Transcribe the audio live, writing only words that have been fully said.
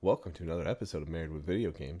Welcome to another episode of Married with Video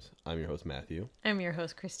Games. I'm your host, Matthew. I'm your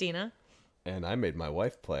host, Christina. And I made my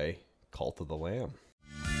wife play Cult of the Lamb.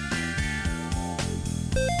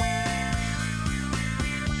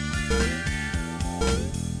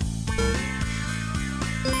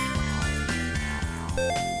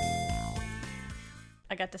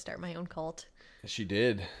 I got to start my own cult. She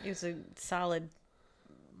did. It was a solid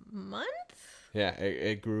month? Yeah,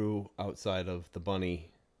 it grew outside of the bunny,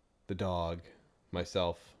 the dog,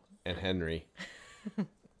 myself, and Henry.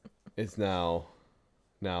 It's now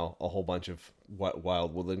a whole bunch of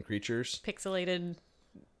wild woodland creatures. Pixelated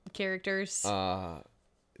characters.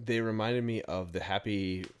 They reminded me of the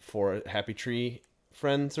Happy Tree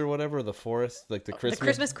friends or whatever, the forest, like the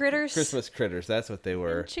Christmas critters? Christmas critters, that's what they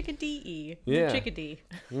were. Chickadee. Yeah. Chickadee.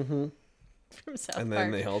 Mm-hmm. From South And Park.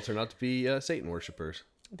 then they all turn out to be Satan worshippers.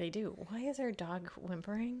 They do. Why is our dog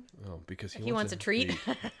whimpering? Oh, because He wants a treat.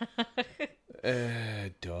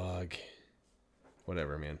 Dog.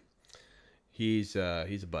 Whatever, man. He's a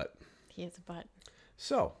butt. He has a butt.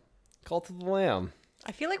 So, Cult of the Lamb.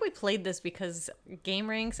 I feel like we played this because Game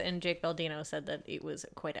Ranks and Jake Baldino said that it was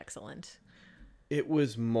quite excellent. It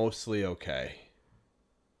was mostly okay.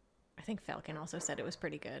 I think Falcon also said it was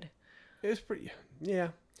pretty good. It was pretty, yeah.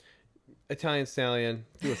 Italian Stallion,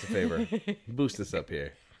 do us a favor. Boost us up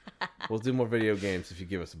here. We'll do more video games if you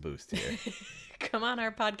give us a boost here. Come on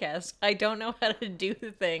our podcast. I don't know how to do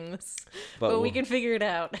things, but we we'll- can figure it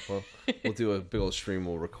out. We'll do a big old stream.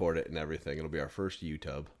 We'll record it and everything. It'll be our first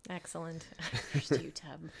YouTube. Excellent. First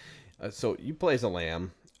YouTube. So you play as a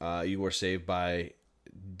lamb. You were saved by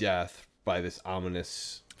death by this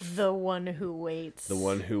ominous, The one who waits. the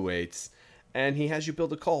one who waits, and he has you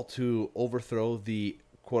build a cult to overthrow the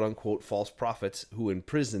quote-unquote false prophets who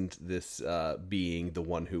imprisoned this being, the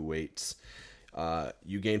one who waits.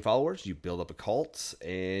 You gain followers, you build up a cult,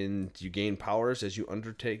 and you gain powers as you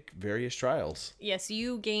undertake various trials. Yes,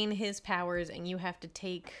 you gain his powers and you have to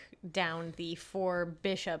take down the 4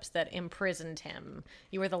 bishops that imprisoned him.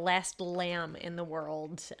 You are the last lamb in the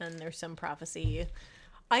world, and there's some prophecy.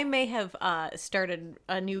 I may have started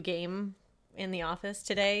a new game in the office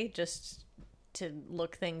today just to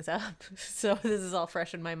look things up. So this is all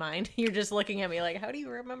fresh in my mind. You're just looking at me like, how do you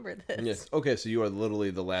remember this? Yes. Okay, so you are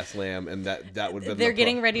literally the last lamb, and that would have been They're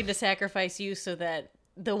getting ready to sacrifice you so that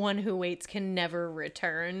the one who waits can never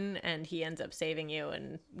return, and he ends up saving you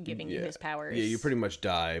and giving you his powers. Yeah, you pretty much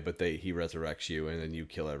die, but he resurrects you, and then you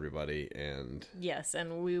kill everybody, and... Yes,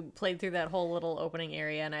 and we played through that whole little opening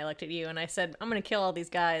area, and I looked at you, and I said, I'm going to kill all these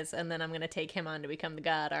guys, and then I'm going to take him on to become the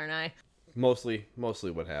god, aren't I? Mostly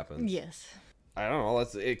what happens. Yes. I don't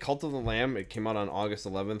know. Cult of the Lamb. It came out on August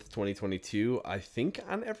 11th, 2022. I think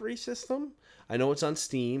on every system. I know it's on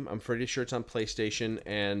Steam. I'm pretty sure it's on PlayStation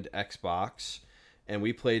and Xbox. And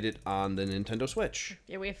we played it on the Nintendo Switch.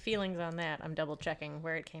 Yeah, we have feelings on that. I'm double checking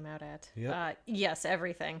where it came out at. Yep. Yes,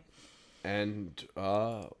 everything. And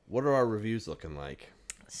what are our reviews looking like?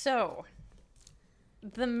 So,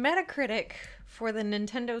 the Metacritic for the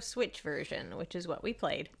Nintendo Switch version, which is what we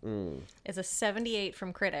played, is a 78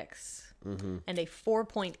 from critics and a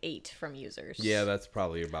 4.8 from users. Yeah, that's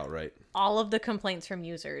probably about right. All of the complaints from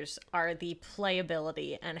users are the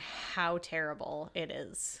playability and how terrible it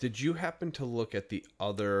is. Did you happen to look at the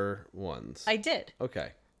other ones? I did.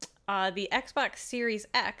 Okay. The Xbox Series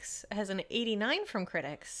X has an 89 from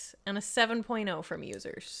critics and a 7.0 from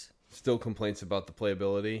users. Still complaints about the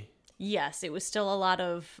playability? Yes, it was still a lot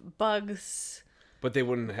of bugs. But they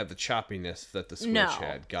wouldn't have the choppiness that the Switch No.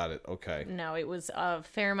 had. Got it. Okay. No, it was a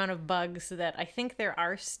fair amount of bugs that I think there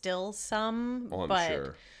are still some, Oh, I'm but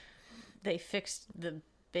sure. they fixed the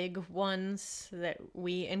big ones that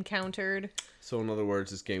we encountered. So in other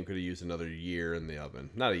words, this game could have used another year in the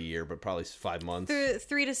oven. Not a year, but probably 5 months.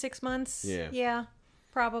 3 to 6 months. Yeah. Yeah,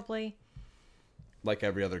 probably. Like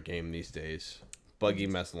every other game these days. Buggy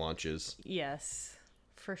mess launches. Yes,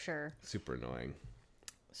 for sure. Super annoying.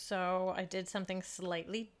 So I did something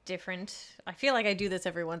slightly different. I feel like I do this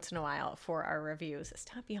every once in a while for our reviews.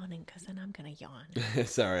 Stop yawning, because then I'm going to yawn.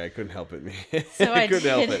 Sorry, I couldn't help it, man. So I couldn't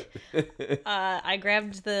help did. it. I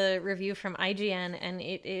grabbed the review from IGN, and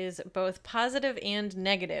it is both positive and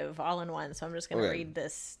negative all in one. So I'm just going to Okay. read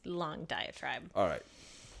this long diatribe. All right.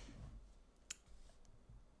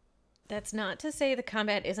 That's not to say the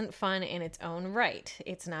combat isn't fun in its own right.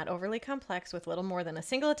 It's not overly complex with little more than a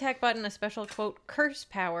single attack button, a special, quote, curse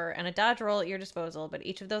power, and a dodge roll at your disposal, but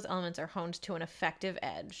each of those elements are honed to an effective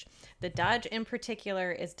edge. The dodge in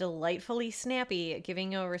particular is delightfully snappy,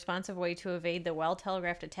 giving you a responsive way to evade the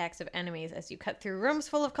well-telegraphed attacks of enemies as you cut through rooms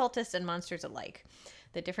full of cultists and monsters alike.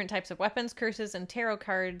 The different types of weapons, curses, and tarot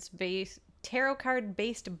cards tarot card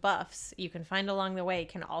based buffs you can find along the way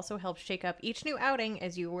can also help shake up each new outing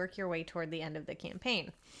as you work your way toward the end of the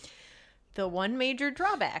campaign. The one major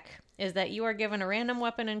drawback is that you are given a random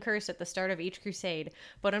weapon and curse at the start of each crusade,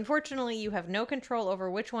 but unfortunately you have no control over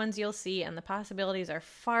which ones you'll see, and the possibilities are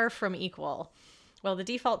far from equal. While the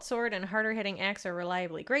default sword and harder hitting axe are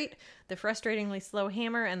reliably great, the frustratingly slow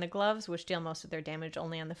hammer and the gloves, which deal most of their damage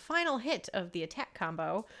only on the final hit of the attack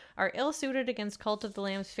combo, are ill-suited against Cult of the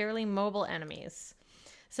Lamb's fairly mobile enemies.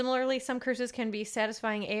 Similarly, some curses can be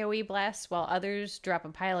satisfying AoE blasts, while others drop a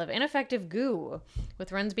pile of ineffective goo.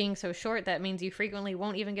 With runs being so short, that means you frequently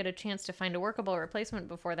won't even get a chance to find a workable replacement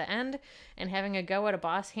before the end, and having a go at a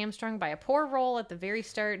boss hamstrung by a poor roll at the very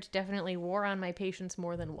start definitely wore on my patience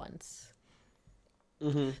more than once.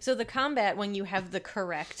 Mm-hmm. So the combat, when you have the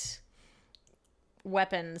correct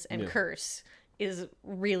weapons and curse, is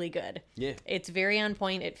really good. Yeah. It's very on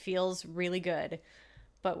point. It feels really good.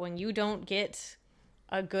 But when you don't get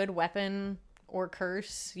a good weapon or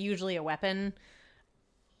curse, usually a weapon,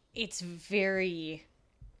 it's very,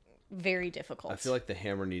 very difficult. I feel like the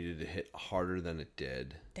hammer needed to hit harder than it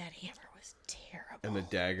did. That hammer was terrible. And the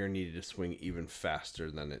dagger needed to swing even faster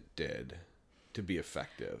than it did to be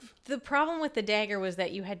effective. The problem with the dagger was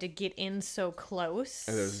that you had to get in so close.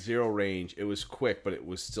 And there was zero range. It was quick, but it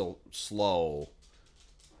was still slow.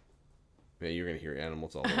 Man, you're going to hear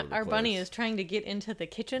animals all over the place. Our bunny is trying to get into the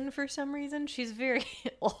kitchen for some reason. She's very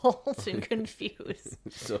old and confused.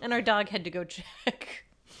 And our dog had to go check.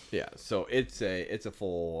 Yeah, so it's a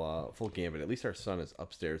full gambit. At least our son is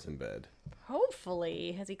upstairs in bed.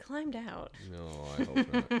 Hopefully. Has he climbed out? No, I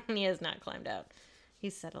hope not. He has not climbed out.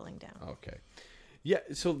 He's settling down. Okay. Yeah,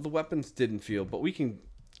 so the weapons didn't feel, but we can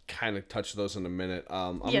kind of touch those in a minute.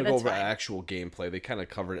 I'm going to go over actual gameplay. They kind of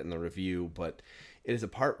covered it in the review, but it is a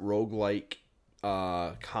part roguelike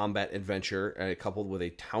combat adventure coupled with a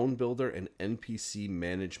town builder and NPC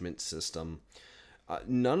management system.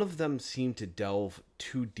 None of them seem to delve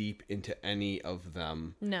too deep into any of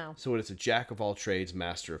them. No. So it's a jack of all trades,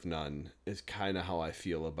 master of none, is kind of how I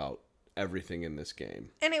feel about everything in this game.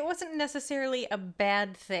 And it wasn't necessarily a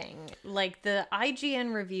bad thing. Like, the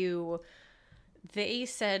IGN review, they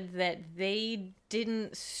said that they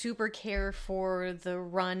didn't super care for the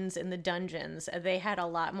runs in the dungeons. They had a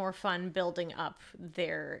lot more fun building up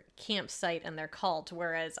their campsite and their cult,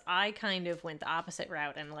 whereas I kind of went the opposite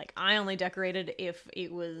route, and like I only decorated if a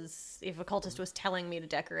cultist was telling me to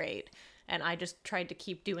decorate, and I just tried to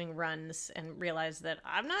keep doing runs and realized that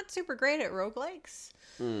I'm not super great at roguelikes.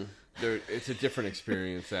 It's a different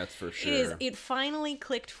experience, that's for sure. It is. It finally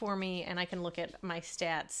clicked for me, and I can look at my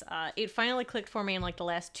stats. It finally clicked for me in like the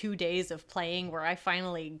last 2 days of playing, where I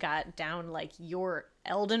finally got down like your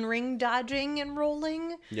Elden Ring dodging and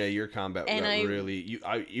rolling. Yeah, your combat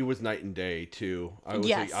it was night and day too. I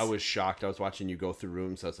was shocked. I was watching you go through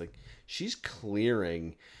rooms. I was like, she's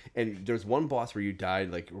clearing. And there's one boss where you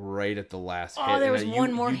died like right at the last hit. Oh, there was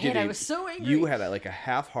one more hit. I was so angry. You had like a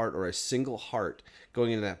half heart or a single heart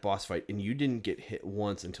going into that boss fight, and you didn't get hit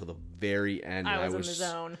once until the very end. I was in the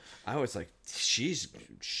zone. I was like, she's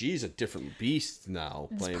a different beast now.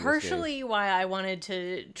 It's partially why I wanted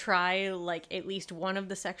to try like at least one of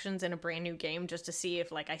the sections in a brand new game, just to see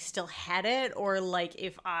if like I still had it, or like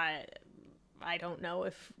if I don't know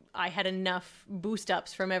if I had enough boost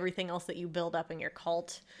ups from everything else that you build up in your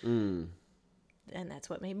cult. And that's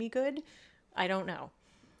what made me good. I don't know.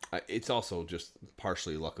 It's also just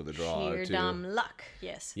partially luck of the draw. Sheer too. dumb luck,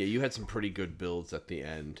 yes. Yeah, you had some pretty good builds at the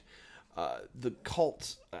end. The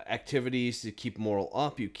cult activities, you keep moral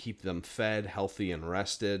up, you keep them fed, healthy, and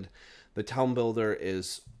rested. The town builder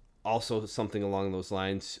is also something along those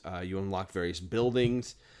lines. You unlock various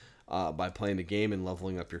buildings by playing the game and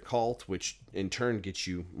leveling up your cult, which in turn gets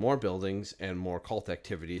you more buildings and more cult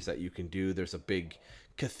activities that you can do. There's a big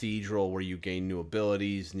cathedral where you gain new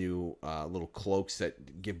abilities, new little cloaks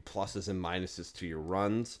that give pluses and minuses to your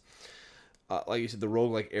runs. Like you said, the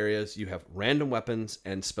roguelike areas, you have random weapons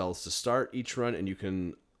and spells to start each run, and you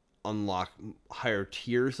can unlock higher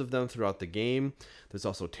tiers of them throughout the game. There's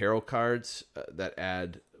also tarot cards that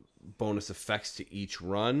add bonus effects to each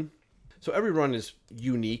run. So every run is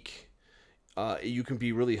unique. You can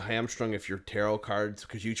be really hamstrung if you're tarot cards,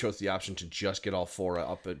 because you chose the option to just get all four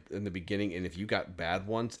up in the beginning, and if you got bad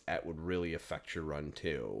ones, that would really affect your run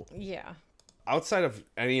too. Yeah. Outside of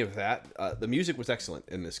any of that, the music was excellent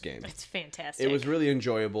in this game. It's fantastic. It was really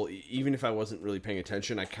enjoyable. Even if I wasn't really paying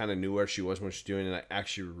attention, I kind of knew where she was, what she was doing, and I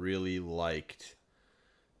actually really liked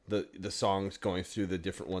the songs going through the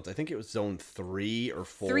different ones. I think it was zone 3 or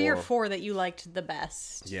 4. 3 or 4 that you liked the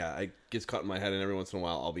best. Yeah, it gets caught in my head, and every once in a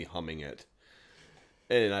while I'll be humming it.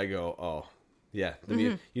 And I go, oh, Yeah,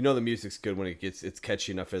 you know the music's good when it's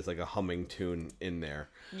catchy enough as like a humming tune in there.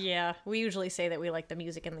 Yeah, we usually say that we like the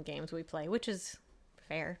music in the games we play, which is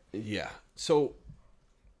fair. Yeah. So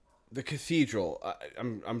the cathedral,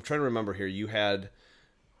 I'm trying to remember here. You had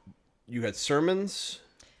sermons.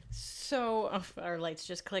 So our lights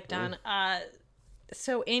just clicked on.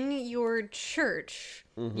 So in your church,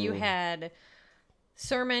 you had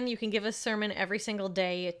sermon. You can give a sermon every single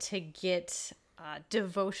day to get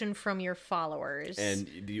devotion from your followers, And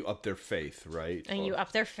you up their faith, right? and you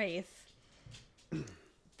up their faith.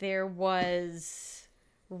 There was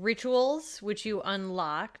rituals which you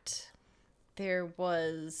unlocked. There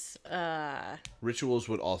was Rituals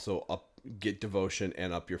would also get devotion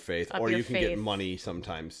and up your faith, Up or your you can faith. get money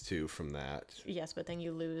sometimes too from that. yes, but then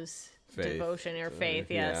you lose Faith. devotion or faith.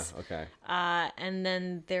 Yes. Yeah. Okay. And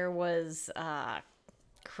then there was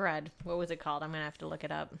crud. What was it called? I'm gonna have to look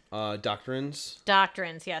it up. Doctrines.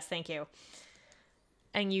 Doctrines. Yes, thank you.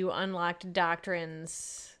 And you unlocked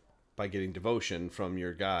doctrines. By getting devotion from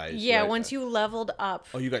your guys. Yeah, right? once you leveled up,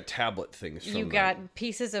 Oh, you got tablet things from you them. got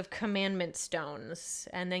pieces of commandment stones,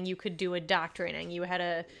 and then you could do a doctrine, and you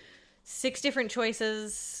had 6 different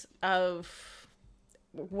choices of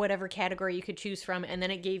whatever category you could choose from, and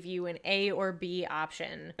then it gave you an A or B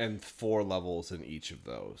option. And 4 levels in each of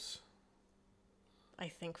those. I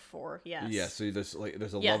think 4, yes. Yeah, so there's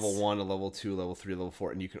a Yes. level 1, a level 2, level 3, level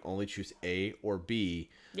 4, and you can only choose A or B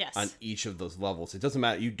Yes. on each of those levels. It doesn't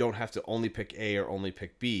matter. You don't have to only pick A or only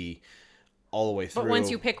pick B all the way through. But once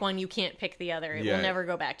you pick one, you can't pick the other. It Yeah. will never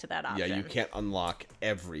go back to that option. Yeah, you can't unlock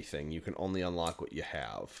everything. You can only unlock what you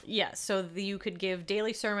have. Yeah, so you could give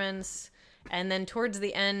daily sermons, and then towards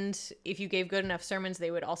the end, if you gave good enough sermons, they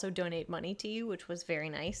would also donate money to you, which was very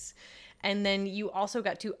nice. And then you also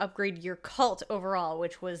got to upgrade your cult overall,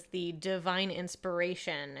 which was the Divine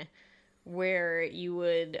Inspiration, where you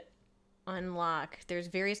would unlock. There's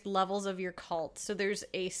various levels of your cult. So there's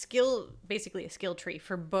basically a skill tree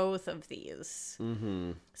for both of these.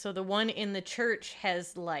 Mm-hmm. So the one in the church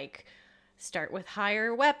has start with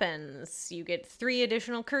higher weapons. You get 3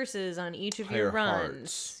 additional curses on each of your Higher runs.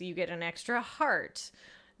 hearts. You get an extra heart.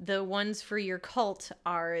 The ones for your cult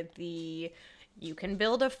are you can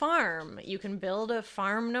build a farm. You can build a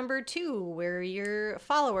farm number 2 where your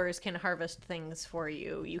followers can harvest things for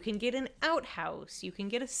you. You can get an outhouse. You can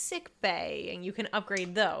get a sick bay, and you can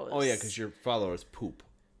upgrade those. Oh yeah, because your followers poop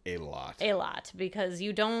a lot. A lot, because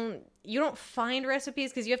you don't find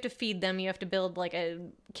recipes because you have to feed them. You have to build like a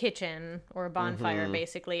kitchen or a bonfire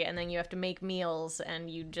basically, and then you have to make meals, and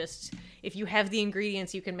if you have the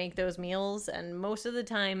ingredients, you can make those meals, and most of the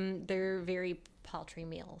time they're very paltry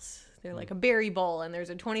meals. They're like a berry bowl, and there's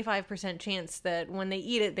a 25% chance that when they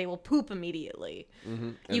eat it, they will poop immediately.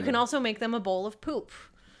 You can also make them a bowl of poop.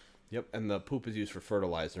 Yep, and the poop is used for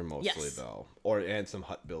fertilizer mostly Yes. though, and some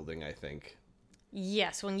hut building, I think.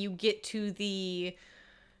 Yes, when you get to the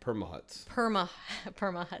Permahuts. perma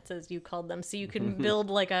huts, as you called them, so you can build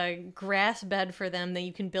like a grass bed for them, then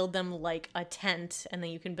you can build them like a tent, and then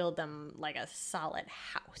you can build them like a solid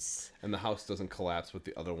house. And the house doesn't collapse, but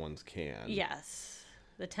the other ones can. Yes,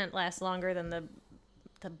 the tent lasts longer than the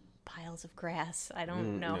piles of grass. I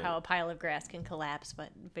don't know yeah. how a pile of grass can collapse, but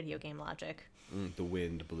video game logic. The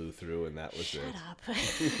wind blew through, and that was Shut it.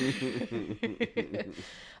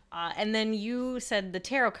 up. And then you said the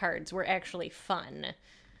tarot cards were actually fun.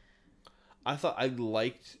 I thought I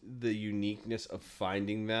liked the uniqueness of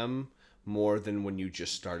finding them more than when you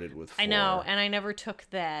just started with 4. I know, and I never took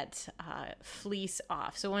that fleece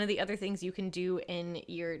off. So one of the other things you can do in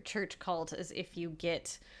your church cult is if you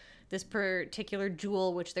get this particular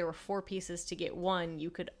jewel, which there were 4 pieces to get 1, you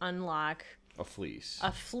could unlock a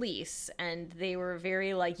fleece. And they were very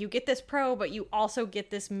you get this pro, but you also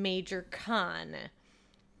get this major con.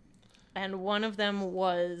 And one of them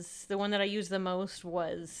was, the one that I used the most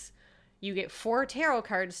was, you get 4 tarot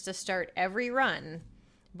cards to start every run,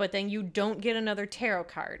 but then you don't get another tarot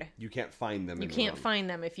card. You can't find them. You can't find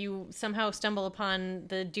them. If you somehow stumble upon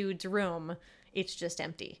the dude's room, it's just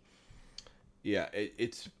empty. Yeah,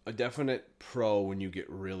 it's a definite pro when you get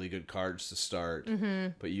really good cards to start,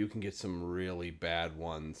 but you can get some really bad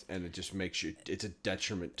ones, and it just makes it's a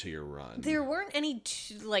detriment to your run. There weren't any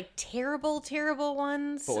terrible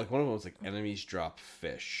ones. But one of them was enemies drop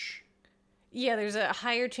fish. Yeah, there's a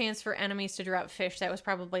higher chance for enemies to drop fish. That was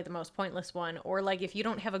probably the most pointless one. Or if you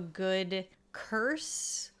don't have a good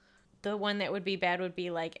curse, the one that would be bad would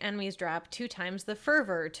be enemies drop 2 times the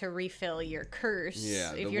fervor to refill your curse.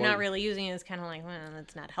 Yeah, if you're not really using it, it's kind of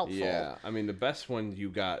that's not helpful. Yeah, I mean, the best one you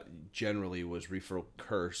got generally was refill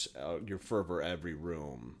curse, your fervor every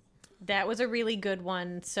room. That was a really good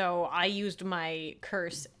one. So I used my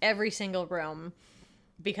curse every single room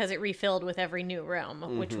because it refilled with every new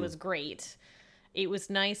room, which was great. It was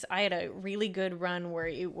nice. I had a really good run where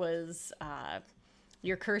it was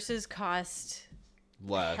your curses cost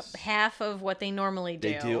Less. half of what they normally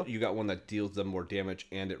do. You got one that deals them more damage,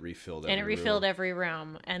 and it refilled every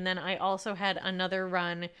room. And then I also had another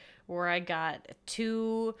run where I got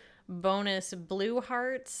 2 bonus blue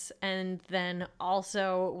hearts, and then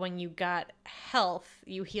also when you got health,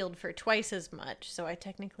 you healed for twice as much. So I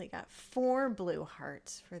technically got 4 blue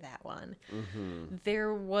hearts for that one.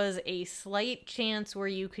 There was a slight chance where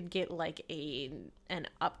you could get like an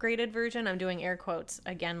upgraded version. I'm doing air quotes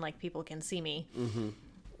again, like people can see me.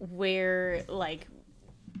 Where like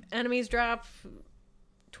enemies drop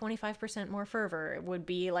 25% more fervor. It would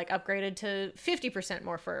be like upgraded to 50%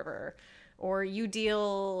 more fervor. Or you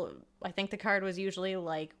deal, I think the card was usually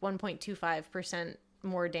like 1.25%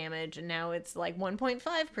 more damage, and now it's like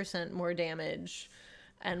 1.5% more damage.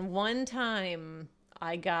 And one time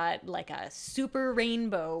I got like a super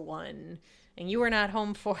rainbow one, and you were not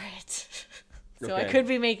home for it. So I could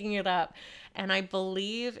be making it up. And I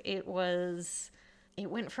believe it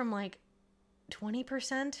went from like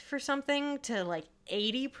 20% for something to like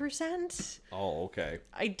 80%. Oh, okay.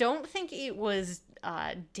 I don't think it was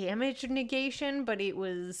damage negation, but it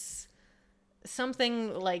was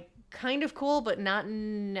something like kind of cool but not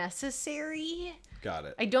necessary. Got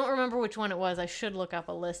it. I don't remember which one it was. I should look up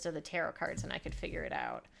a list of the tarot cards and I could figure it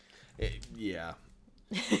out. Yeah.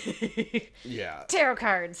 Yeah. Tarot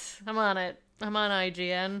cards. I'm on it. I'm on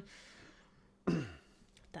IGN.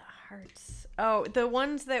 The hearts. Oh, the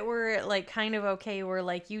ones that were like kind of okay were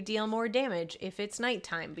like you deal more damage if it's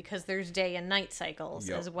nighttime because there's day and night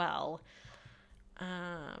cycles as well.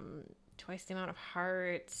 Twice the amount of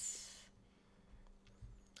hearts.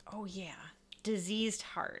 Oh yeah, diseased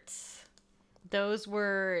hearts. Those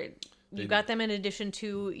were you got them in addition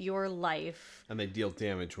to your life, and they deal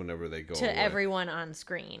damage whenever they go to away. Everyone on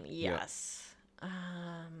screen. Yes. Yep.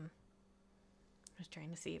 I was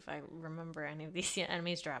trying to see if I remember any of these.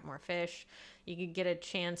 Enemies drop more fish. You could get a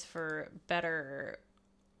chance for better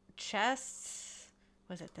chests.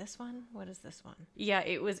 Was it this one? What is this one? Yeah,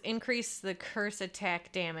 it was increase the curse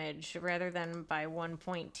attack damage rather than by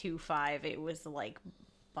 1.25. It was like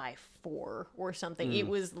by 4 or something. It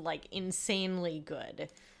was like insanely good.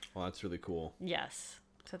 Well, that's really cool. Yes.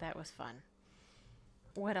 So that was fun.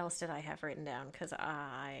 What else did I have written down? Because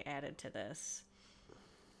I added to this.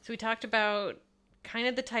 So we talked about kind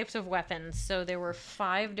of the types of weapons. So there were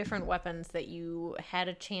 5 different weapons that you had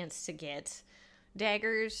a chance to get.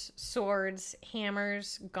 Daggers, swords,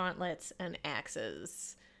 hammers, gauntlets, and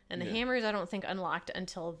axes. And the hammers I don't think unlocked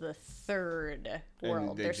until the 3rd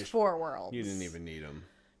world. There's 4 worlds. You didn't even need them.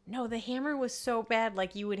 No, the hammer was so bad.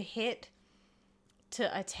 Like you would hit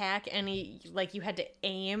to attack any, like you had to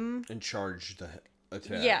aim. And charge the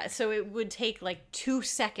attack. Yeah, so it would take like 2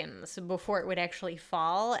 seconds before it would actually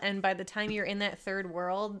fall. And by the time you're in that 3rd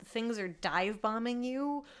world, things are dive bombing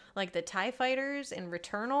you. Like the TIE fighters in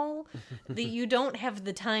Returnal, you don't have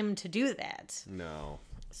the time to do that. No.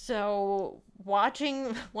 So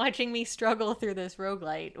watching me struggle through this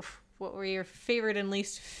roguelite, what were your favorite and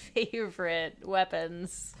least favorite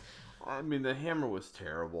weapons? I mean, the hammer was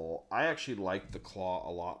terrible. I actually liked the claw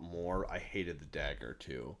a lot more. I hated the dagger,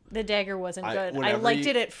 too. The dagger wasn't good. I liked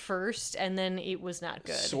it at first, and then it was not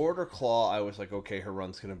good. Sword or claw, I was like, okay, her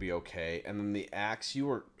run's going to be okay. And then the axe, you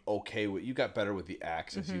were okay with. You got better with the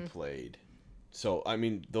axe as you played. So, I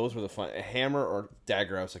mean, those were the fun. A hammer or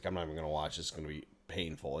dagger, I was like, I'm not even going to watch. It's going to be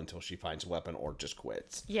painful until she finds a weapon or just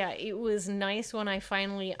quits. Yeah, it was nice when I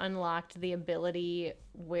finally unlocked the ability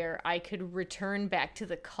where I could return back to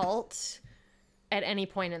the cult at any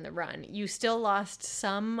point in the run. You still lost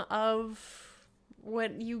some of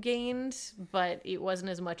what you gained, but it wasn't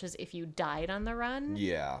as much as if you died on the run.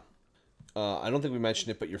 Yeah. I don't think we mentioned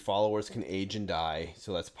it, but your followers can age and die,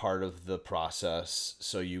 so that's part of the process.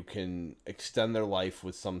 So you can extend their life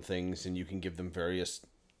with some things, and you can give them various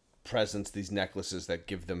presents, these necklaces that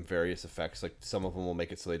give them various effects. Like some of them will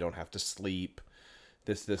make it so they don't have to sleep,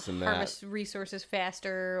 this and that. Harvest resources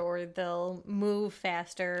faster, or they'll move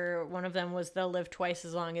faster. One of them was they'll live twice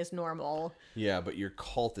as long as normal. Yeah, but your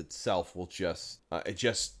cult itself will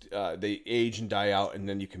they age and die out, and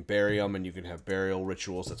then you can bury them, and you can have burial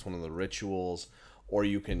rituals. That's one of the rituals. Or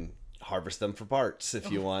you can harvest them for parts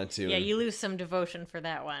if you want to. Yeah, you lose some devotion for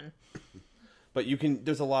that one. But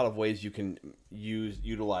there's a lot of ways you can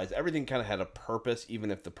utilize. Everything kind of had a purpose, even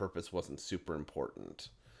if the purpose wasn't super important.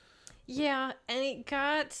 Yeah, and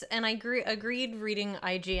I agreed reading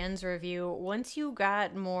IGN's review, once you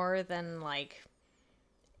got more than like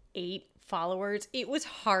 8 followers, it was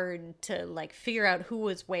hard to like figure out who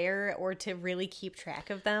was where or to really keep track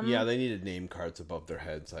of them. Yeah, they needed name cards above their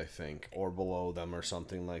heads, I think, or below them or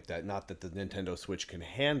something like that. Not that the Nintendo Switch can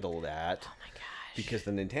handle that. Oh my gosh. Because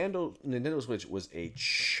the Nintendo Switch was a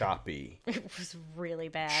choppy It was really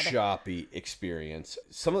bad. experience.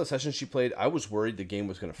 Some of the sessions she played, I was worried the game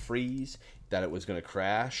was going to freeze, that it was going to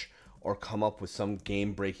crash, or come up with some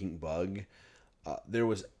game-breaking bug. There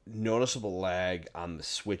was noticeable lag on the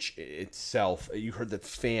Switch itself. You heard the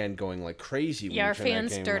fan going like crazy. When Yeah, you our turned that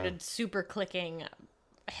fans game started on. super clicking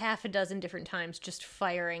half a dozen different times, just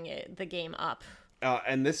firing the game up.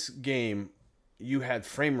 And this game, you had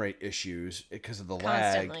frame rate issues because of the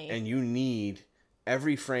Constantly. lag, and you need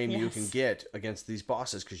every frame you Yes. can get against these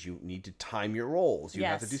bosses because you need to time your rolls. You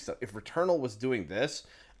have to Yes. do stuff. If Returnal was doing this,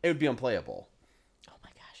 it would be unplayable. Oh my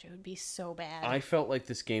gosh, it would be so bad. I felt like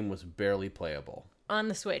this game was barely playable. On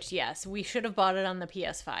the Switch, yes. We should have bought it on the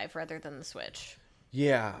PS5 rather than the Switch.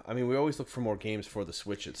 Yeah, I mean, we always look for more games for the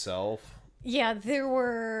Switch itself. Yeah, there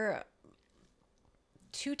were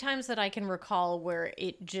 2 times that I can recall where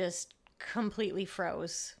it just completely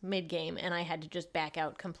froze mid-game and I had to just back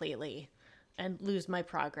out completely and lose my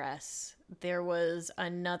progress. There was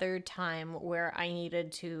another time where I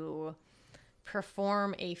needed to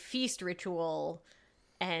perform a feast ritual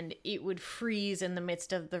and it would freeze in the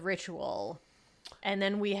midst of the ritual. And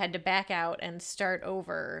then we had to back out and start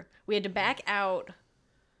over. We had to back out.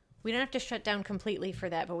 We didn't have to shut down completely for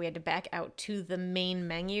that, but we had to back out to the main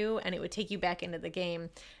menu and it would take you back into the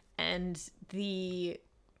game. And the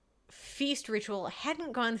feast ritual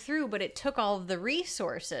hadn't gone through, but it took all of the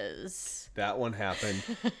resources. That one happened.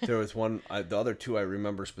 There was one, the other two I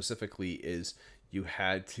remember specifically is you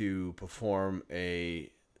had to perform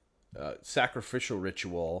a sacrificial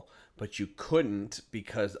ritual, but you couldn't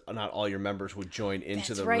because not all your members would join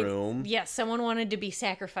into the room. Yes, someone wanted to be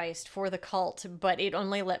sacrificed for the cult, but it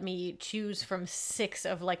only let me choose from 6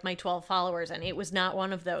 of like my 12 followers, and it was not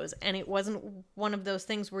one of those. And it wasn't one of those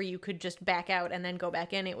things where you could just back out and then go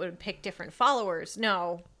back in. It would pick different followers.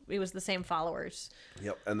 No, it was the same followers.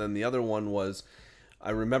 Yep. And then the other one was,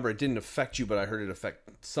 I remember it didn't affect you, but I heard it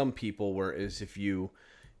affect some people, whereas if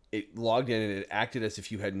it logged in and it acted as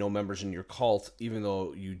if you had no members in your cult, even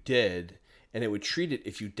though you did, and it would treat it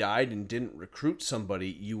if you died and didn't recruit somebody,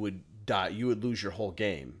 you would die. You would lose your whole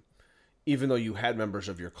game, even though you had members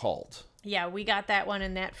of your cult. Yeah, we got that one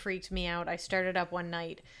and that freaked me out. I started up one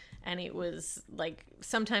night and it was like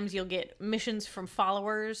sometimes you'll get missions from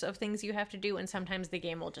followers of things you have to do and sometimes the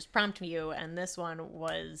game will just prompt you, and this one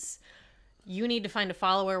was you need to find a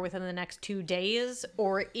follower within the next 2 days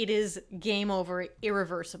or it is game over,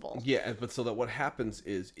 irreversible. Yeah, but so that what happens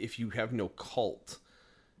is if you have no cult,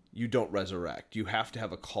 you don't resurrect. You have to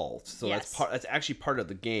have a cult. So Yes. that's actually part of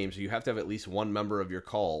the game. So you have to have at least one member of your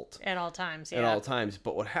cult At all times, yeah. at all times.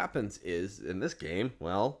 But what happens is in this game,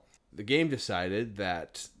 well, the game decided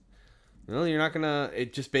that well, you're not gonna.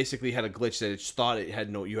 It just basically had a glitch that it just thought you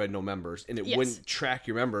had no members, and it Yes. wouldn't track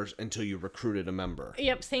your members until you recruited a member.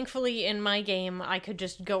 Yep, thankfully in my game I could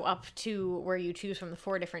just go up to where you choose from the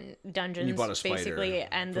 4 different dungeons. You bought a spider basically,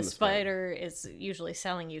 and from the the spider. spider is usually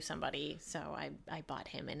selling you somebody, so I bought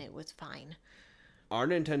him and it was fine. Our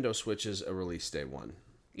Nintendo Switch is a release day one.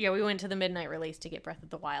 Yeah, we went to the midnight release to get Breath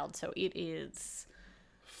of the Wild, so it is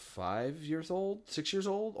 5 years old, 6 years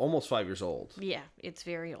old, almost 5 years old. yeah, it's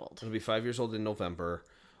very old. It'll be 5 years old in November.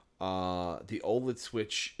 The OLED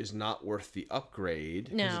Switch is not worth the upgrade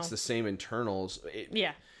because No. it's the same internals.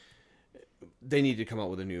 Yeah. They need to come out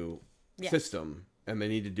with a new Yes. system, and they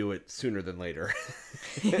need to do it sooner than later.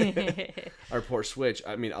 Our poor Switch.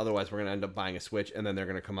 I mean, otherwise we're gonna end up buying a Switch, and then they're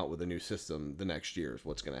gonna come out with a new system the next year. Is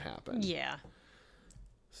what's gonna happen. Yeah.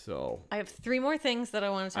 So I have 3 more things that I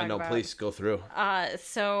want to talk I know. about. Please go through.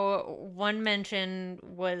 So one mention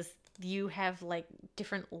was you have like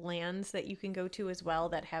different lands that you can go to as well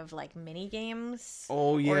that have like mini games.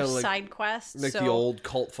 Oh, yeah, or like- side quests. Like the old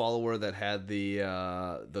cult follower that had the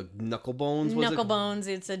knuckle bones. Was Knuckle it? Bones.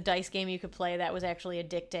 It's a dice game you could play that was actually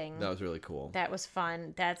addicting. That was really cool. That was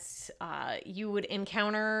fun. That's you would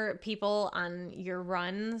encounter people on your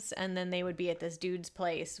runs, and then they would be at this dude's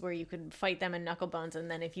place where you could fight them in Knuckle Bones, and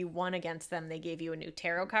then if you won against them, they gave you a new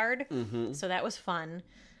tarot card. Mm-hmm. So that was fun.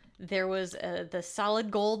 There was the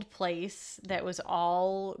Solid Gold place that was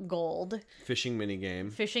all gold. Fishing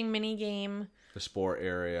minigame. Fishing mini game. The spore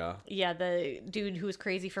area. Yeah, the dude who was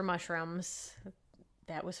crazy for mushrooms.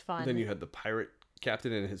 That was fun. Then you had the pirate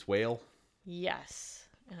captain and his whale. Yes.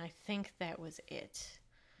 And I think that was it.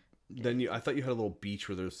 Then I thought you had a little beach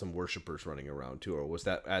where there's some worshipers running around too, or was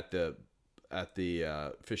that at the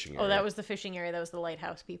fishing area? Oh, that was the fishing area. That was the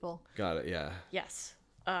lighthouse people. Got it. Yeah. Yes.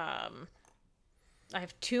 I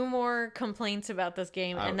have 2 more complaints about this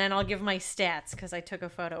game, and then I'll give my stats, because I took a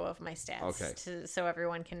photo of my stats so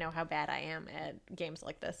everyone can know how bad I am at games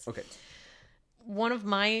like this. Okay. One of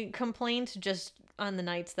my complaints, just on the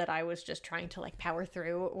nights that I was just trying to like power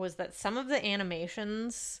through, was that some of the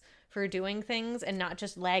animations for doing things and not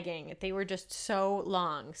just lagging, they were just so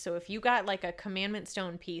long. So if you got like a commandment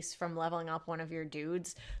stone piece from leveling up one of your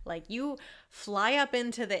dudes, like you fly up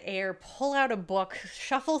into the air, pull out a book,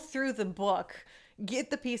 shuffle through the book,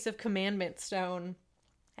 get the piece of commandment stone,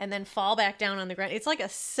 and then fall back down on the ground. It's like a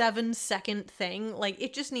 7-second thing. Like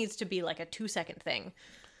it just needs to be like a 2-second thing.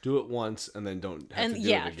 Do it once and then don't have to do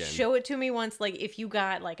it again. Show it to me once. Like if you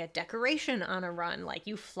got like a decoration on a run, like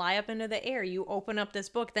you fly up into the air, you open up this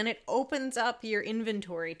book, then it opens up your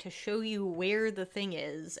inventory to show you where the thing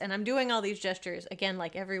is. And I'm doing all these gestures again,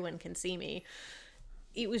 like everyone can see me.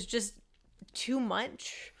 It was just too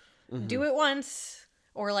much. Mm-hmm. Do it once,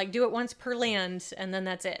 or like do it once per land, and then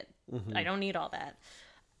that's it. Mm-hmm. I don't need all that.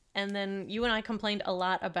 And then you and I complained a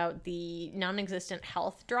lot about the non-existent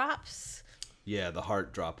health drops. Yeah, the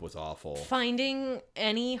heart drop was awful. Finding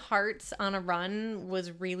any hearts on a run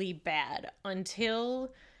was really bad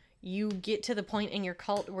until you get to the point in your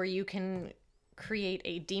cult where you can create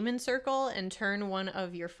a demon circle and turn one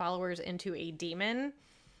of your followers into a demon.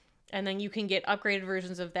 And then you can get upgraded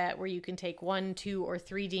versions of that where you can take 1, 2, or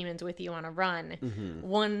 3 demons with you on a run. Mm-hmm.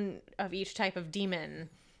 One of each type of demon.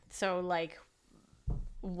 So, like,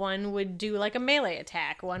 one would do, like, a melee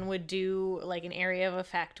attack. One would do, like, an area of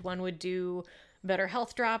effect. One would do better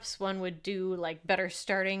health drops. One would do, like, better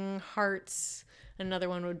starting hearts. Another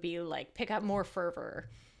one would be, like, pick up more fervor.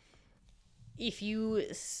 If you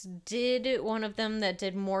did one of them that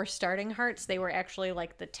did more starting hearts, they were actually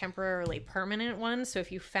like the temporarily permanent ones. So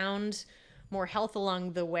if you found more health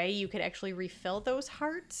along the way, you could actually refill those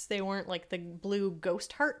hearts. They weren't like the blue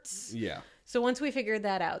ghost hearts. Yeah. So once we figured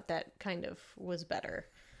that out, that kind of was better.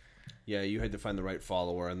 Yeah, you had to find the right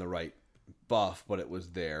follower and the right buff, but it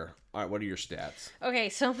was there. All right, what are your stats? Okay,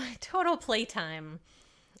 so my total playtime...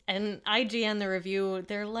 And IGN, the review,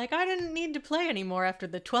 they're like, I didn't need to play anymore after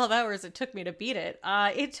the 12 hours it took me to beat it.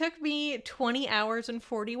 It took me 20 hours and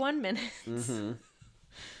 41 minutes. Mm-hmm.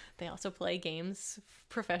 They also play games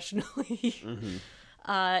professionally.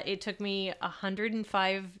 Mm-hmm. It took me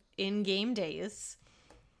 105 in-game days.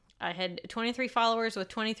 I had 23 followers with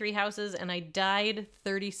 23 houses, and I died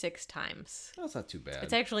 36 times. That's not too bad.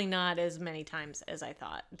 It's actually not as many times as I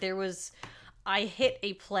thought. I hit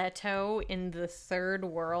a plateau in the 3rd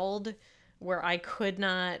world where I could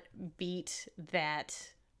not beat that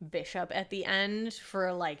bishop at the end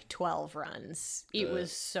for like 12 runs. It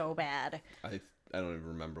was so bad. I don't even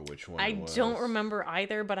remember which one I it was. don't remember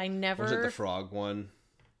either, but I never... Was it the frog one?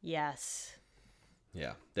 Yes.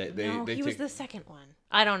 Yeah. He was the second one.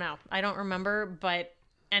 I don't know. I don't remember, but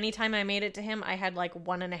anytime I made it to him, I had like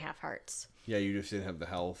 1.5 hearts. Yeah, you just didn't have the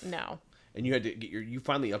health. No. And you had to get you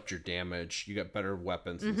finally upped your damage. You got better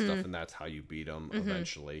weapons and stuff, and that's how you beat them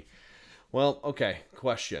eventually. Well, okay,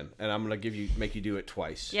 question, and I'm gonna make you do it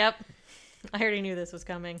twice. Yep, I already knew this was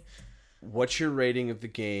coming. What's your rating of the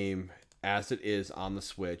game as it is on the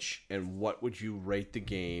Switch, and what would you rate the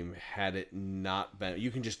game had it not been?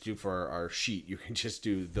 You can just do for our sheet. You can just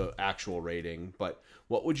do the actual rating, but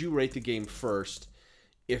what would you rate the game first?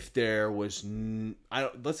 If there was,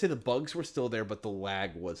 let's say the bugs were still there, but the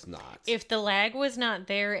lag was not. If the lag was not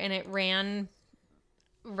there and it ran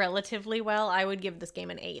relatively well, I would give this game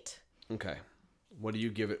an 8. Okay. What do you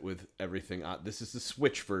give it with everything? This is the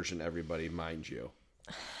Switch version, everybody, mind you.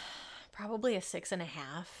 Probably a 6.5.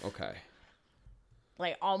 Okay.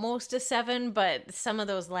 Like almost a 7, but some of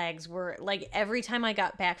those lags were like every time I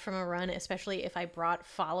got back from a run, especially if I brought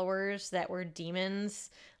followers that were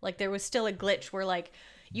demons, like there was still a glitch where like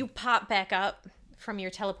you pop back up from your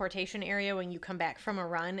teleportation area when you come back from a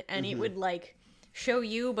run, and it would like show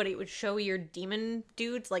you, but it would show your demon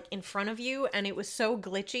dudes like in front of you, and it was so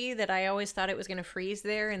glitchy that I always thought it was going to freeze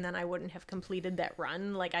there, and then I wouldn't have completed that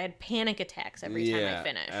run. Like I had panic attacks every time I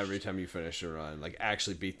finished. Every time you finish a run, like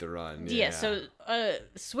actually beat the run. Yeah, so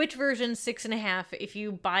Switch version 6.5. If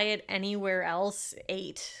you buy it anywhere else,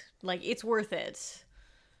 8. Like it's worth it.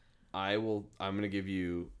 I'm going to give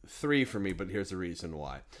you 3 for me, but here's the reason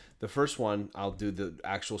why. The first one, I'll do the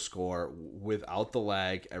actual score without the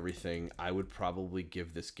lag, everything. I would probably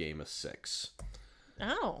give this game a 6.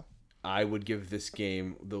 Oh. I would give this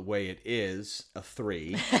game, the way it is, a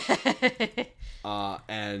 3.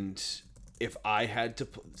 And if I had to...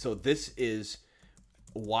 So this is...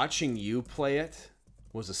 Watching you play it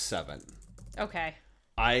was a 7. Okay.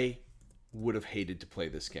 I would have hated to play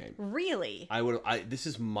this game. Really? This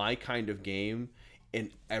is my kind of game.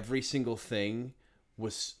 and every single thing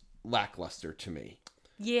was lackluster to me.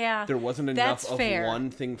 Yeah. There wasn't enough of fair.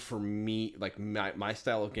 one thing for me, like my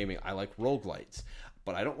style of gaming. I like roguelites,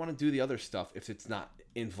 but I don't want to do the other stuff if it's not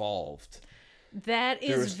involved. That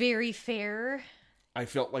is very fair. I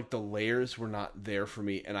felt like the layers were not there for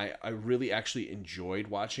me, and I really actually enjoyed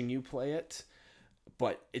watching you play it.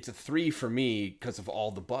 But it's a 3 for me because of all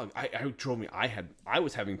the bugs. I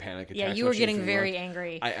was having panic attacks. Yeah, you were getting very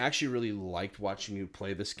angry. I actually really liked watching you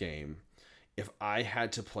play this game. If I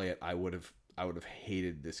had to play it, I would have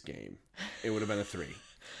hated this game. It would have been a 3.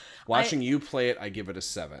 Watching you play it, I give it a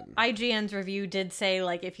 7. IGN's review did say,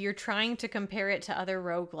 like, if you're trying to compare it to other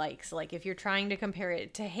roguelikes, like, if you're trying to compare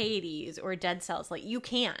it to Hades or Dead Cells, like, you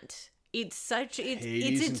can't. Hades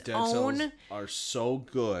its and Dead own... Cells are so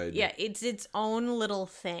good. Yeah, it's its own little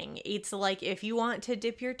thing. It's like, if you want to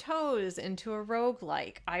dip your toes into a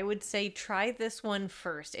roguelike, I would say try this one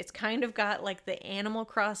first. It's kind of got, like, the Animal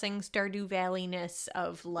Crossing Stardew Valley-ness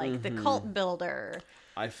of, like, the cult builder.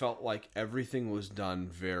 I felt like everything was done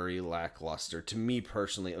very lackluster to me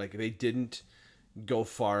personally. Like, they didn't go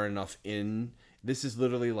far enough in. This is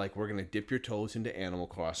literally like, we're going to dip your toes into Animal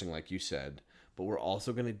Crossing, like you said, but we're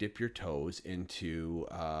also going to dip your toes into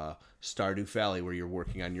Stardew Valley, where you're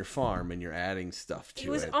working on your farm and you're adding stuff to it. It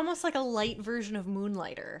was almost like a light version of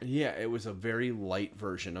Moonlighter. Yeah, it was a very light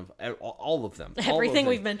version of all of them. Everything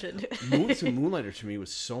we've mentioned. Moonlighter to me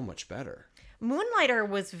was so much better. Moonlighter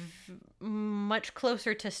was much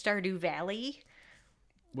closer to Stardew Valley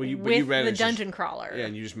with the dungeon crawler. Yeah,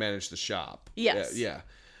 and you just managed the shop. Yes. Yeah.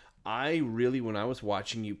 I really, when I was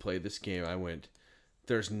watching you play this game, I went,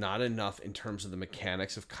 there's not enough in terms of the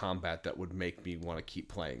mechanics of combat that would make me want to keep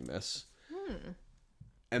playing this.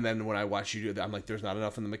 And then when I watch you do that, I'm like, there's not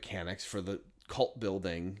enough in the mechanics for the cult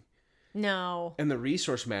building. No. And the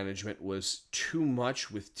resource management was too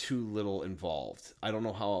much with too little involved. I don't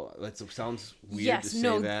know how... That sounds weird to say that. Yes,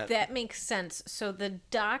 no, that makes sense. So the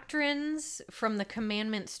doctrines from the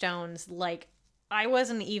Commandment Stones, like, I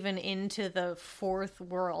wasn't even into the 4th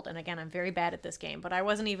world. And again, I'm very bad at this game, but I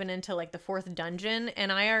wasn't even into, like, the 4th dungeon,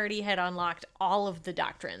 and I already had unlocked all of the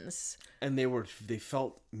doctrines. And they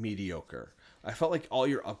felt mediocre. I felt like all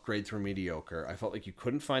your upgrades were mediocre. I felt like you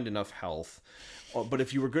couldn't find enough health. But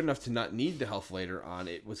if you were good enough to not need the health later on,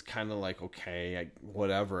 it was kind of like, okay,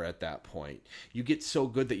 whatever at that point. You get so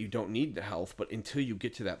good that you don't need the health, but until you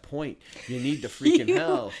get to that point, you need the freaking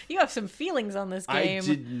health. You have some feelings on this game. I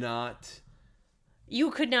did not...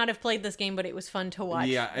 You could not have played this game, but it was fun to watch.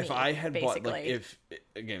 Yeah, if I had basically. bought, like,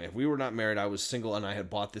 if we were not married, I was single, and I had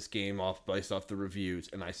bought this game based off the reviews,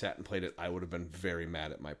 and I sat and played it, I would have been very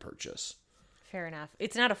mad at my purchase. Fair enough.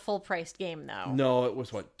 It's not a full-priced game, though. No, it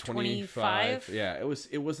was what, 25? Yeah, it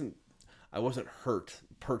wasn't. I wasn't hurt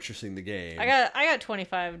purchasing the game. I got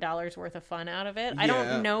 $25 worth of fun out of it. I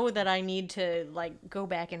don't know that I need to, like, go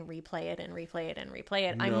back and replay it and replay it and replay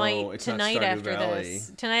it. No, I might it's tonight not Stardew after Valley.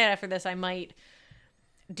 this. Tonight after this, I might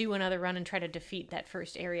do another run and try to defeat that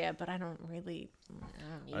first area, but I don't need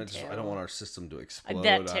to. I don't want our system to explode.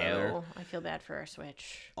 That too. Either. I feel bad for our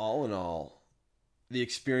Switch. All in all, the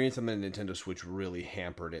experience on the Nintendo Switch really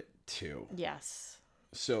hampered it too. Yes.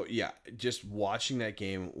 So yeah, just watching that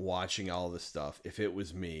game, watching all this stuff, if it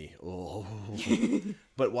was me,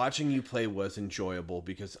 but watching you play was enjoyable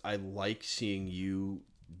because I like seeing you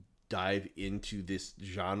dive into this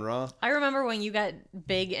genre. I remember when you got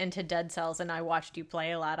big into Dead Cells and I watched you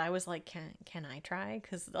play a lot, I was like, can I try?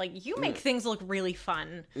 Because, like, you make things look really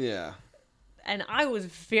fun. Yeah. And I was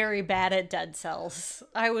very bad at Dead Cells.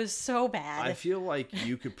 I was so bad. I feel like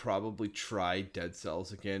you could probably try Dead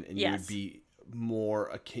Cells again, and you would be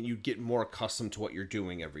you'd get more accustomed to what you're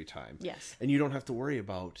doing every time. Yes. And you don't have to worry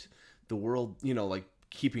about the world, like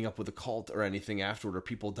keeping up with a cult or anything afterward, or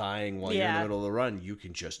people dying while you're in the middle of the run. You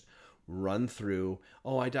can just run through.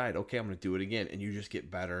 Oh, I died. Okay, I'm going to do it again. And you just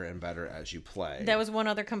get better and better as you play. That was one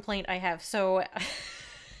other complaint I have. So...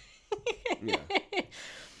 Yeah.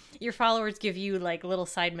 Your followers give you, like, little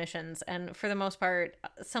side missions, and for the most part,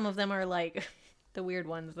 some of them are, like, the weird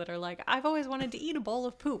ones that are like, I've always wanted to eat a bowl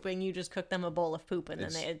of poop, and you just cook them a bowl of poop, and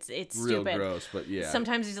then it's real stupid. Gross, but yeah.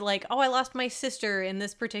 Sometimes it's like, oh, I lost my sister in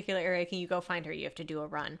this particular area, can you go find her? You have to do a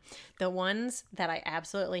run. The ones that I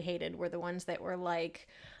absolutely hated were the ones that were like,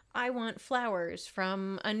 I want flowers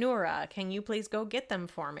from Anura, can you please go get them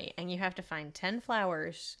for me? And you have to find 10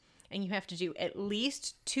 flowers, and you have to do at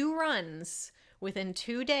least 2 runs within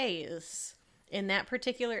 2 days in that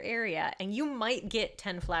particular area, and you might get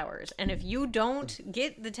 10 flowers. And if you don't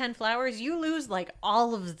get the 10 flowers, you lose, like,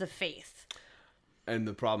 all of the faith. And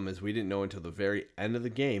the problem is we didn't know until the very end of the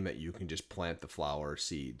game that you can just plant the flower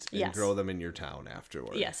seeds and Yes. grow them in your town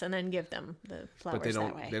afterward. Yes, and then give them the flowers But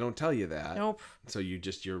that way. they don't tell you that. Nope. So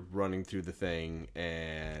you're running through the thing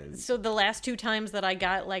and So the last 2 times that I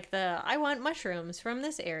got like I want mushrooms from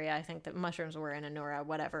this area, I think that mushrooms were in Anura,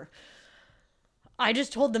 whatever. I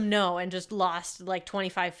just told them no and just lost like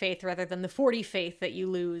 25 faith rather than the 40 faith that you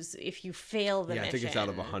lose if you fail the mission. I think it's out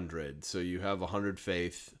of 100. So you have 100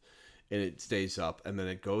 faith and it stays up, and then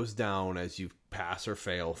it goes down as you pass or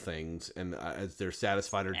fail things, and as they're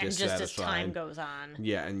satisfied or and dissatisfied. just as time goes on.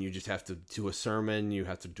 Yeah, and you just have to do a sermon, you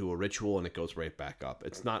have to do a ritual, and it goes right back up.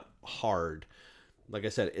 It's not hard. Like I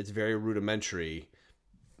said, it's very rudimentary,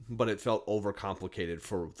 but it felt overcomplicated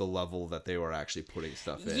for the level that they were actually putting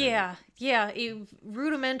stuff in. Yeah,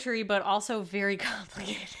 rudimentary, but also very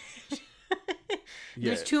complicated.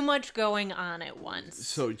 There's too much going on at once.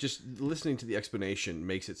 So just listening to the explanation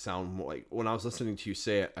makes it sound more like, when I was listening to you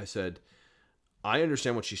say it, I said, I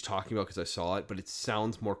understand what she's talking about because I saw it, but it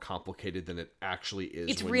sounds more complicated than it actually is.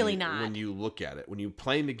 It's really not. When you look at it. When you're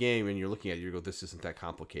playing the game and you're looking at it, you go, this isn't that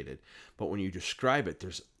complicated. But when you describe it,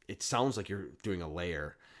 it sounds like you're doing a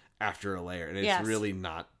layer after a layer, and it's really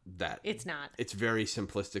not that. It's not. It's very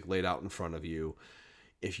simplistic, laid out in front of you.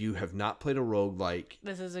 If you have not played a roguelike,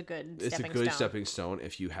 this is a good stepping stone.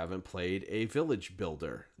 If you haven't played a village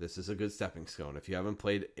builder, this is a good stepping stone. If you haven't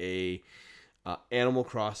played a Animal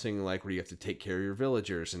Crossing, like where you have to take care of your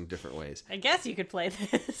villagers in different ways, I guess you could play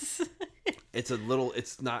this. it's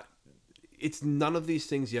none of these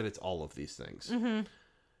things yet. It's all of these things. Mm-hmm.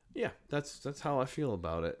 Yeah, that's how I feel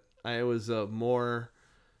about it. I was more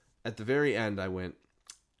at the very end. I went,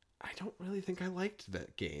 I don't really think I liked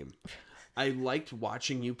that game. I liked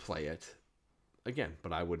watching you play it again,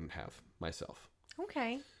 but I wouldn't have myself.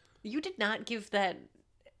 Okay. You did not give that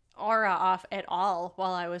aura off at all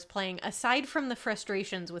while I was playing, aside from the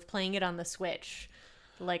frustrations with playing it on the Switch.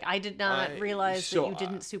 Like, I did not realize that you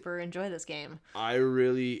didn't super enjoy this game. I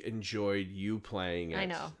really enjoyed you playing it. I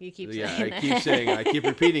know. You keep saying that. I keep saying it. I keep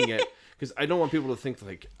repeating it because I don't want people to think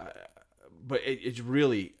like, but it's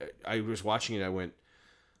really, I was watching it, I went,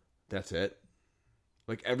 that's it.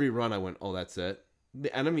 Like every run I went, oh, that's it.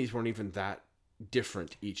 The enemies weren't even that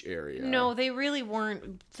different each area. No, they really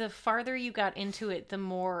weren't. The farther you got into it, the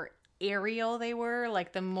more aerial they were.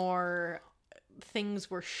 Like the more things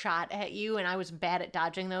were shot at you, and I was bad at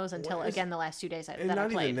dodging those until again the last 2 days that I played.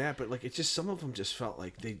 Not even that, but like it's just some of them just felt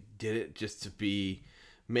like they did it just to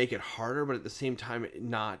make it harder, but at the same time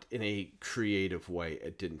not in a creative way.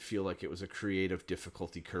 It didn't feel like it was a creative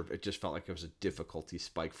difficulty curve. It just felt like it was a difficulty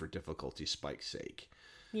spike for difficulty spike's sake.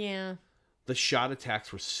 Yeah. The shot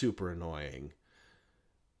attacks were super annoying.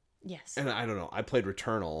 Yes. And I don't know. I played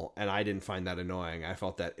Returnal, and I didn't find that annoying. I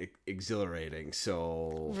felt that exhilarating.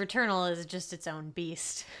 So Returnal is just its own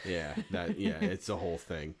beast. Yeah, it's a whole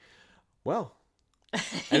thing. Well,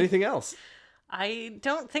 anything else? I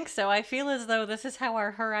don't think so. I feel as though this is how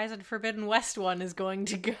our Horizon Forbidden West one is going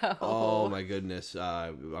to go. Oh my goodness.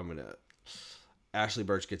 Ashley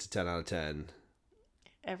Birch gets a 10 out of 10.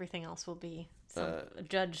 Everything else will be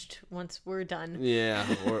judged once we're done. Yeah,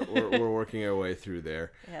 we're working our way through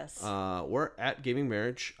there. Yes. We're at Gaming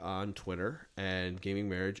Marriage on Twitter and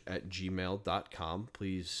gamingmarriage@gmail.com.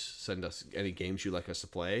 Please send us any games you'd like us to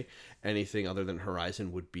play. Anything other than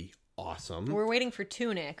Horizon would be awesome. We're waiting for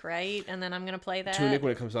Tunic, right? And then I'm going to play that. Tunic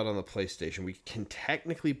when it comes out on the PlayStation. We can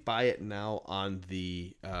technically buy it now on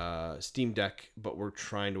the Steam Deck, but we're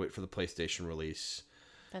trying to wait for the PlayStation release.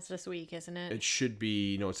 That's this week, isn't it? It should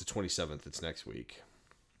be. No, it's the 27th. It's next week.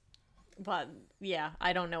 But yeah,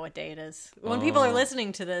 I don't know what day it is. When people are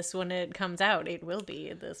listening to this, when it comes out, it will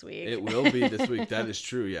be this week. It will be this week. That is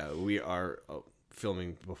true. Yeah, we are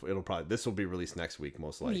filming. This will be released next week,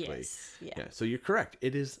 most likely. Yes. Yeah. So you're correct.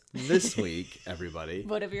 It is this week, everybody.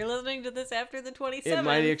 But if you're listening to this after the 27th, it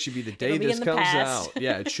might actually be the day this comes out.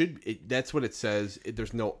 Yeah, it should. That's what it says.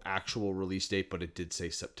 There's no actual release date, but it did say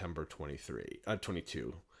September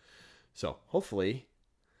 22. So hopefully,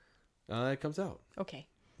 it comes out. Okay.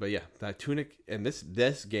 But yeah, that Tunic and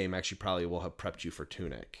this game actually probably will have prepped you for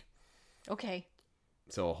Tunic. Okay.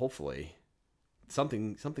 So hopefully,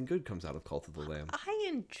 something good comes out of Cult of the Lamb. I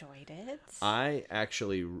enjoyed it. I'm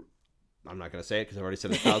not going to say it because I've already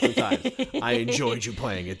said it 1,000 times. I enjoyed you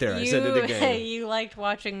playing it there. I said it again. You liked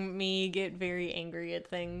watching me get very angry at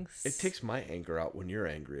things. It takes my anger out when you're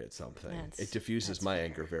angry at something. It diffuses my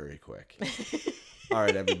anger very quick. All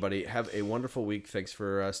right, everybody. Have a wonderful week. Thanks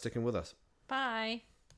for sticking with us. Bye.